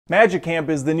Magic Camp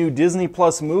is the new Disney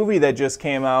Plus movie that just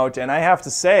came out, and I have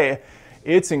to say,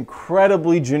 it's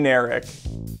incredibly generic.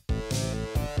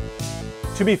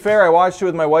 To be fair, I watched it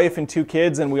with my wife and 2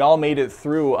 kids, and we all made it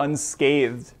through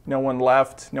unscathed. No one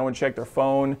left, no one checked their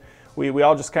phone. We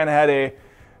all just kind of had a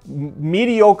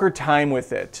mediocre time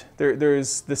with it.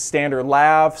 There's the standard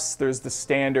laughs, there's the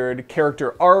standard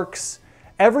character arcs.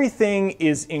 Everything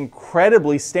is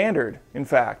incredibly standard, in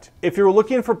fact. If you're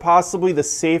looking for possibly the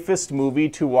safest movie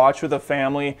to watch with a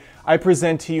family, I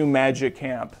present to you Magic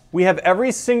Camp. We have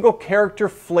every single character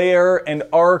flair and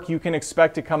arc you can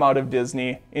expect to come out of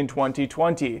Disney in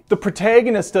 2020. The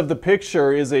protagonist of the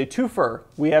picture is a twofer.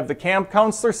 We have the camp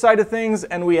counselor side of things,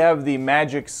 and we have the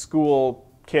magic school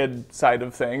kid side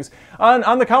of things.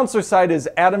 On the counselor side is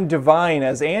Adam Devine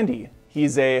as Andy.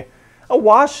 He's a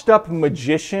washed-up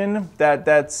magician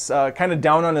that's kind of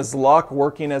down on his luck,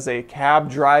 working as a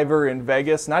cab driver in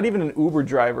Vegas. Not even an Uber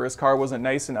driver. His car wasn't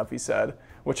nice enough, he said,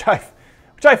 which I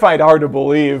find hard to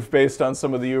believe based on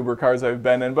some of the Uber cars I've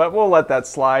been in, but we'll let that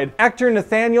slide. Actor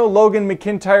Nathaniel Logan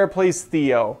McIntyre plays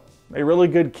Theo, a really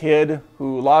good kid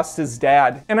who lost his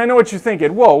dad. And I know what you're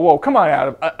thinking. Whoa, come on,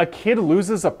 Adam. A kid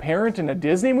loses a parent in a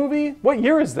Disney movie? What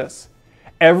year is this?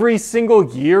 Every single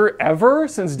year ever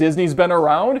since Disney's been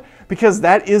around? Because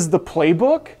that is the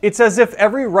playbook? It's as if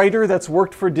every writer that's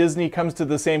worked for Disney comes to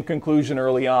the same conclusion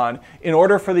early on. In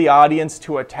order for the audience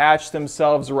to attach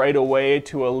themselves right away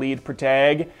to a lead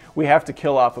protag, we have to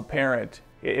kill off a parent.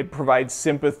 It provides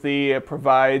sympathy, it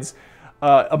provides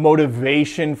a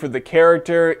motivation for the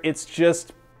character. It's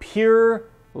just pure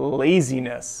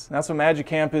laziness. That's what Magic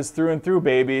Camp is through and through,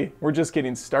 baby. We're just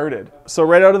getting started. So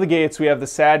right out of the gates, we have the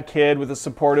sad kid with a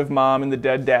supportive mom and the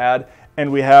dead dad,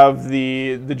 and we have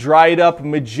the dried up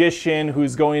magician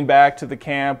who's going back to the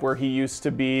camp where he used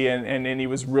to be, and he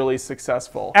was really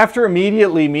successful. After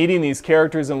immediately meeting these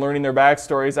characters and learning their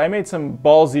backstories, I made some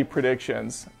ballsy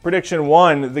predictions. Prediction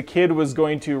 1, the kid was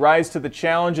going to rise to the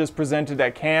challenges presented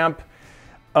at camp,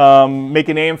 make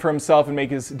a name for himself, and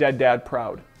make his dead dad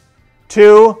proud.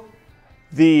 2,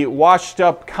 the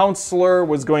washed-up counselor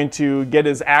was going to get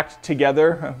his act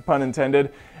together, pun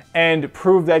intended, and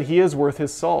prove that he is worth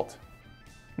his salt.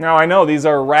 Now, I know these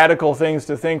are radical things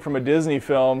to think from a Disney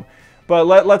film, but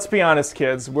let's be honest,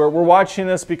 kids. We're watching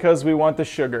this because we want the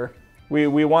sugar.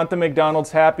 We want the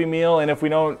McDonald's Happy Meal, and if we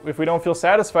don't feel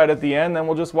satisfied at the end, then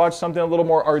we'll just watch something a little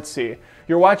more artsy.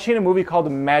 You're watching a movie called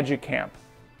Magic Camp.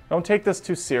 Don't take this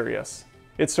too serious.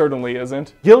 It certainly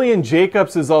isn't. Gillian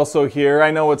Jacobs is also here. I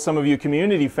know what some of you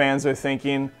Community fans are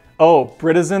thinking. Oh,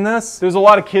 Britta's in this? There's a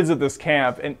lot of kids at this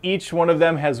camp, and each one of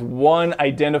them has one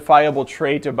identifiable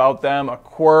trait about them, a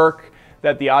quirk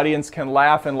that the audience can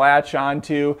laugh and latch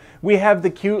onto. We have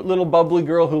the cute little bubbly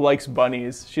girl who likes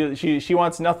bunnies. She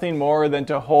wants nothing more than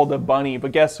to hold a bunny,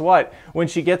 but guess what? When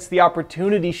she gets the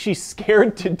opportunity, she's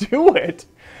scared to do it.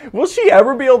 Will she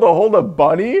ever be able to hold a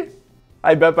bunny?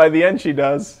 I bet by the end she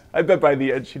does.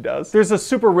 There's a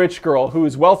super rich girl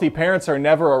whose wealthy parents are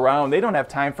never around. They don't have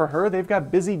time for her. They've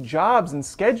got busy jobs and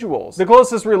schedules. The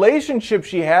closest relationship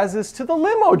she has is to the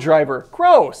limo driver.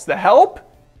 Gross. The help?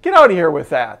 Get out of here with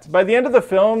that. By the end of the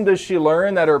film, does she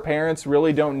learn that her parents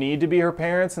really don't need to be her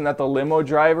parents and that the limo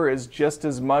driver is just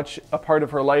as much a part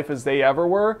of her life as they ever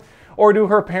were? Or do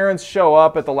her parents show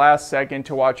up at the last second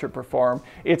to watch her perform?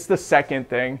 It's the second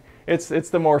thing. It's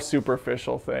the more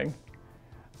superficial thing.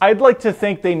 I'd like to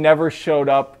think they never showed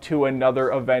up to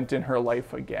another event in her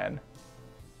life again.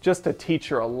 Just to teach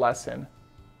her a lesson.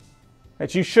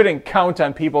 That you shouldn't count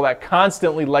on people that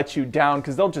constantly let you down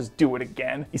because they'll just do it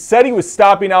again. He said he was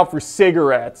stopping out for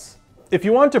cigarettes. If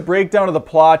you want to break down to the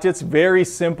plot, it's very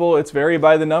simple. It's very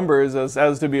by the numbers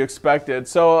as to be expected.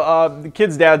 So the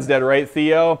kid's dad's dead, right,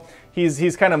 Theo?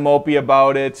 He's kind of mopey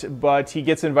about it, but he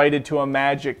gets invited to a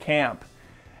magic camp.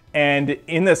 And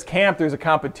in this camp, there's a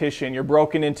competition. You're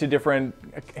broken into different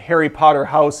Harry Potter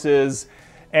houses,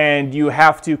 and you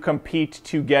have to compete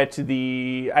to get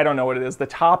the, I don't know what it is, the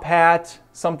top hat,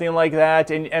 something like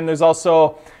that. And there's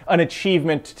also an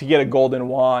achievement to get a golden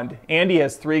wand. Andy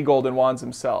has 3 golden wands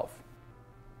himself.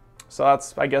 So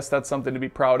I guess that's something to be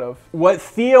proud of. What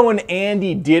Theo and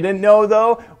Andy didn't know,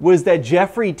 though, was that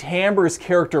Jeffrey Tambor's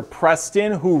character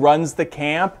Preston, who runs the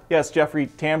camp, yes, Jeffrey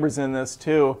Tambor's in this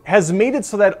too, has made it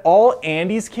so that all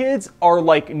Andy's kids are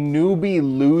like newbie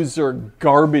loser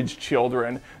garbage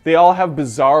children. They all have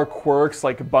bizarre quirks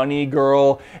like Bunny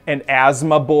Girl and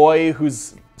Asthma Boy,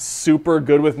 who's super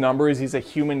good with numbers. He's a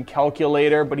human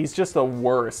calculator, but he's just the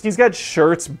worst. He's got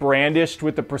shirts brandished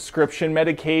with the prescription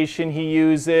medication he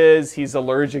uses. He's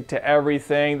allergic to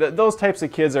everything. Those types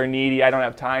of kids are needy. I don't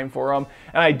have time for them.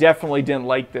 And I definitely didn't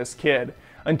like this kid.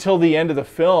 Until the end of the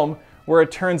film, where it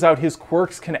turns out his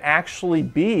quirks can actually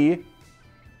be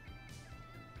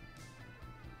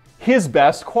his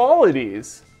best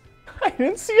qualities. I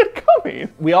didn't see it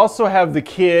coming. We also have the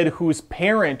kid whose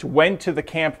parent went to the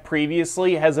camp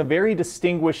previously, has a very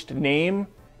distinguished name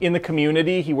in the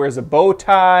community. He wears a bow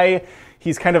tie.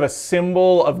 He's kind of a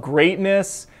symbol of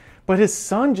greatness, but his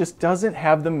son just doesn't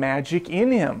have the magic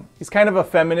in him. He's kind of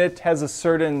effeminate, has a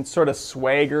certain sort of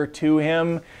swagger to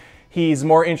him. He's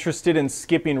more interested in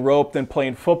skipping rope than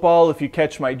playing football, if you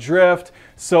catch my drift.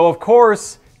 So of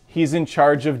course, he's in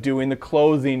charge of doing the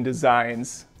clothing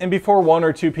designs. And before one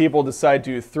or two people decide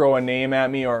to throw a name at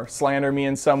me or slander me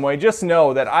in some way, just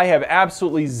know that I have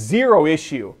absolutely zero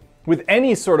issue with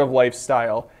any sort of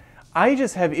lifestyle. I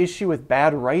just have issue with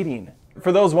bad writing.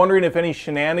 For those wondering if any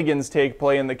shenanigans take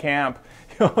place in the camp,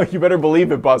 you better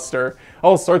believe it, Buster.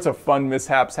 All sorts of fun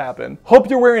mishaps happen. Hope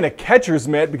you're wearing a catcher's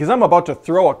mitt because I'm about to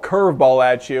throw a curveball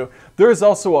at you. There's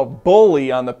also a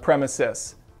bully on the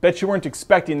premises. Bet you weren't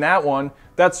expecting that one.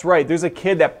 That's right, there's a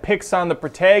kid that picks on the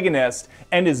protagonist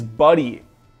and his buddy.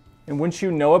 And wouldn't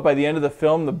you know it, by the end of the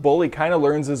film, the bully kind of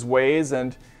learns his ways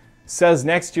and says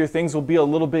next year things will be a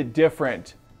little bit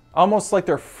different. Almost like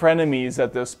they're frenemies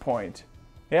at this point.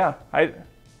 Yeah, I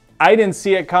didn't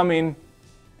see it coming.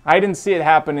 I didn't see it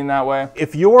happening that way.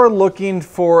 If you're looking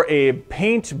for a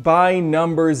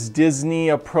paint-by-numbers Disney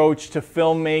approach to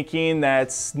filmmaking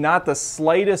that's not the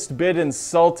slightest bit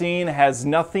insulting, has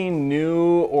nothing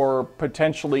new or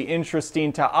potentially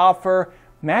interesting to offer,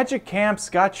 Magic Camp's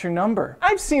got your number.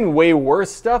 I've seen way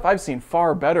worse stuff. I've seen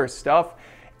far better stuff.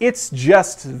 It's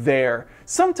just there.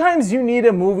 Sometimes you need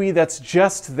a movie that's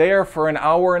just there for an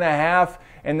hour and a half,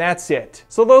 and that's it.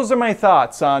 So those are my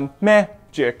thoughts on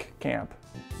Magic Camp.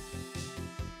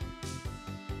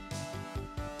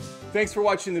 Thanks for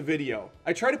watching the video.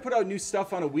 I try to put out new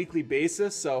stuff on a weekly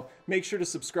basis, so make sure to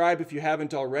subscribe if you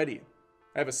haven't already.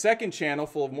 I have a second channel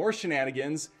full of more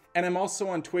shenanigans, and I'm also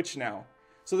on Twitch now.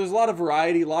 So there's a lot of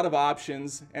variety, a lot of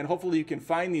options, and hopefully you can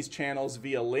find these channels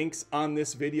via links on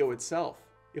this video itself,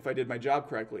 if I did my job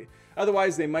correctly.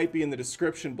 Otherwise, they might be in the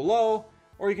description below,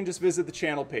 or you can just visit the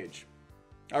channel page.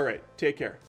 All right, take care.